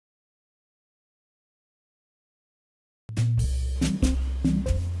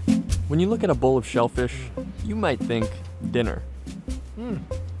When you look at a bowl of shellfish, you might think dinner.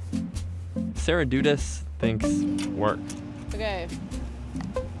 Sarah Dudas thinks work. Okay.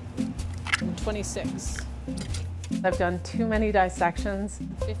 26. I've done too many dissections,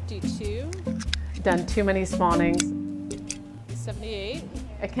 52. done too many spawnings. 78.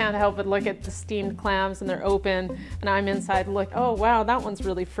 I can't help but look at the steamed clams and they're open and I'm inside and look, oh wow, that one's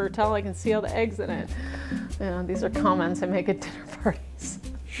really fertile. I can see all the eggs in it. You know, these are comments I make at dinner parties.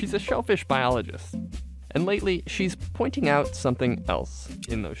 She's a shellfish biologist. And lately, she's pointing out something else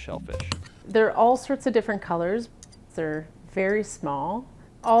in those shellfish. They're all sorts of different colors. They're very small.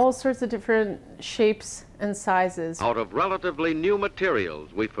 All sorts of different shapes and sizes. Out of relatively new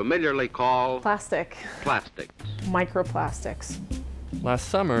materials we familiarly call Plastic. plastics. Microplastics. Last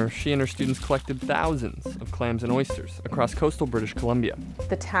summer, she and her students collected thousands of clams and oysters across coastal British Columbia.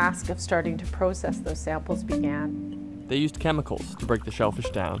 The task of starting to process those samples began. They used chemicals to break the shellfish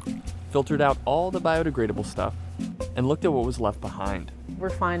down, filtered out all the biodegradable stuff, and looked at what was left behind. We're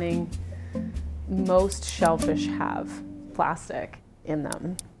finding most shellfish have plastic in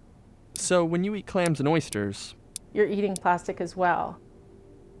them. So when you eat clams and oysters, You're eating plastic as well.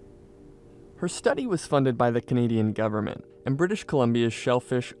 her study was funded by the Canadian government and British Columbia's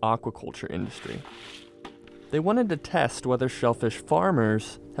shellfish aquaculture industry. They wanted to test whether shellfish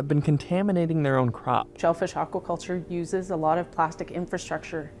farmers have been contaminating their own crop. Shellfish aquaculture uses a lot of plastic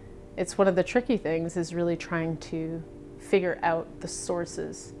infrastructure. It's one of the tricky things is really trying to figure out the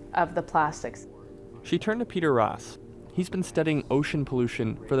sources of the plastics. She turned to Peter Ross. He's been studying ocean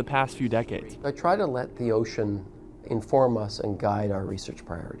pollution for the past few decades. I try to let the ocean inform us and guide our research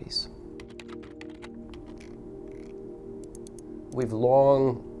priorities. We've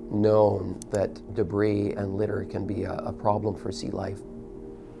long known that debris and litter can be a problem for sea life.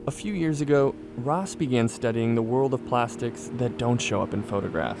 A few years ago, Ross began studying the world of plastics that don't show up in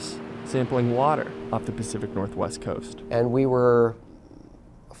photographs, sampling water off the Pacific Northwest coast. And we were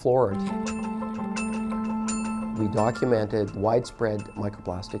floored. We documented widespread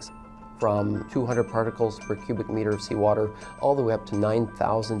microplastics from 200 particles per cubic meter of seawater all the way up to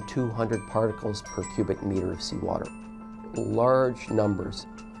 9,200 particles per cubic meter of seawater. Large numbers.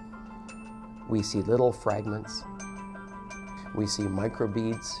 We see little fragments. We see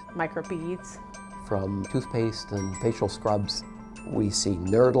microbeads. Microbeads. From toothpaste and facial scrubs. We see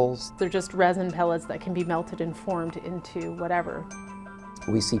nurdles. They're just resin pellets that can be melted and formed into whatever.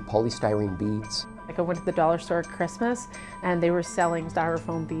 We see polystyrene beads. Like I went to the dollar store at Christmas and they were selling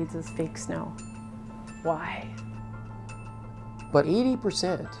styrofoam beads as fake snow. Why? But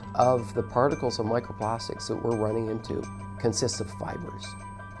 80% of the particles of microplastics that we're running into consist of fibers.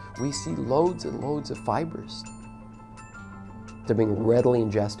 We see loads and loads of fibers. They're being readily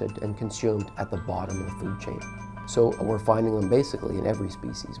ingested and consumed at the bottom of the food chain. So we're finding them basically in every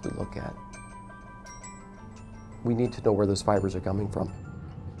species we look at. We need to know where those fibers are coming from.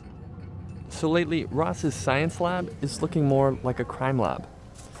 So lately, Ross's science lab is looking more like a crime lab.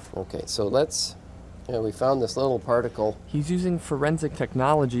 Okay, so we found this little particle. He's using forensic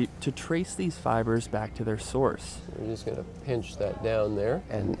technology to trace these fibers back to their source. We're just going to pinch that down there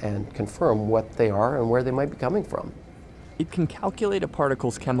and confirm what they are and where they might be coming from. It can calculate a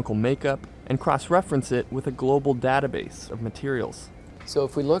particle's chemical makeup and cross-reference it with a global database of materials. So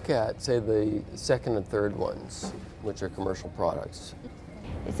if we look at, say, the second and third ones, which are commercial products.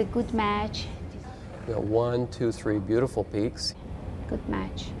 It's a good match. You know, 1, 2, 3 beautiful peaks. Good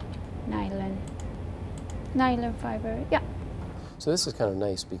match. Nylon fiber, yeah. So this is kind of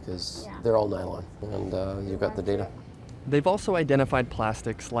nice because they're all nylon, and you've got the data. They've also identified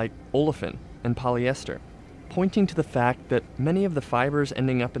plastics like olefin and polyester, pointing to the fact that many of the fibers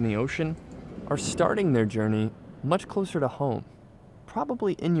ending up in the ocean are starting their journey much closer to home,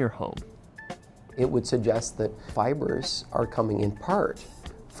 probably in your home. It would suggest that fibers are coming in part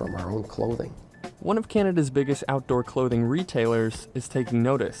from our own clothing. One of Canada's biggest outdoor clothing retailers is taking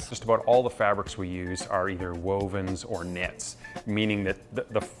notice. Just about all the fabrics we use are either wovens or knits, meaning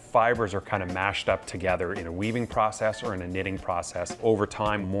that the fibers are kind of mashed up together in a weaving process or in a knitting process. Over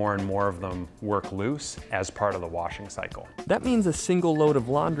time, more and more of them work loose as part of the washing cycle. That means a single load of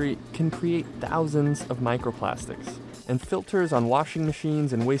laundry can create thousands of microplastics. And filters on washing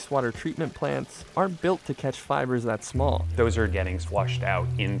machines and wastewater treatment plants aren't built to catch fibers that small. Those are getting flushed out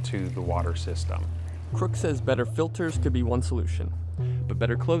into the water system. Crook says better filters could be one solution, but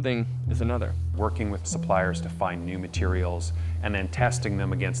better clothing is another. Working with suppliers to find new materials and then testing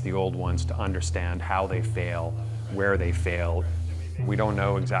them against the old ones to understand how they fail, where they fail. We don't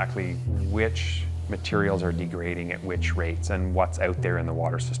know exactly which materials are degrading at which rates and what's out there in the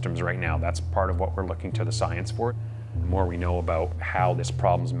water systems right now. That's part of what we're looking to the science for. The more we know about how this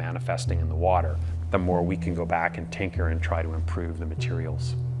problem's manifesting in the water, the more we can go back and tinker and try to improve the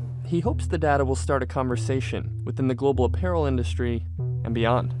materials. He hopes the data will start a conversation within the global apparel industry and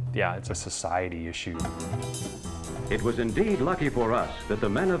beyond. Yeah, it's a society issue. It was indeed lucky for us that the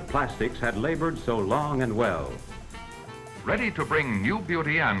men of plastics had labored so long and well. Ready to bring new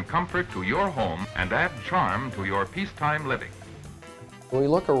beauty and comfort to your home and add charm to your peacetime living. When we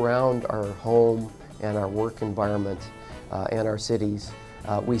look around our home and our work environment and our cities,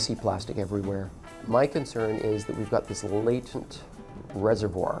 we see plastic everywhere. My concern is that we've got this latent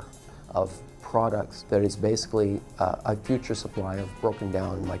reservoir of products that is basically a future supply of broken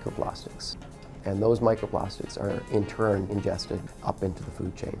down microplastics. And those microplastics are in turn ingested up into the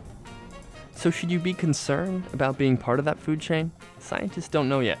food chain. So should you be concerned about being part of that food chain? Scientists don't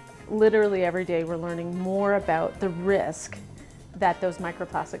know yet. Literally every day we're learning more about the risk that those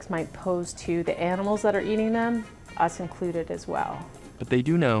microplastics might pose to the animals that are eating them, us included as well. But they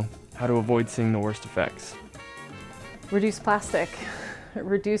do know how to avoid seeing the worst effects. Reduce plastic.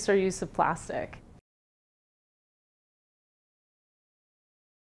 Reduce our use of plastic.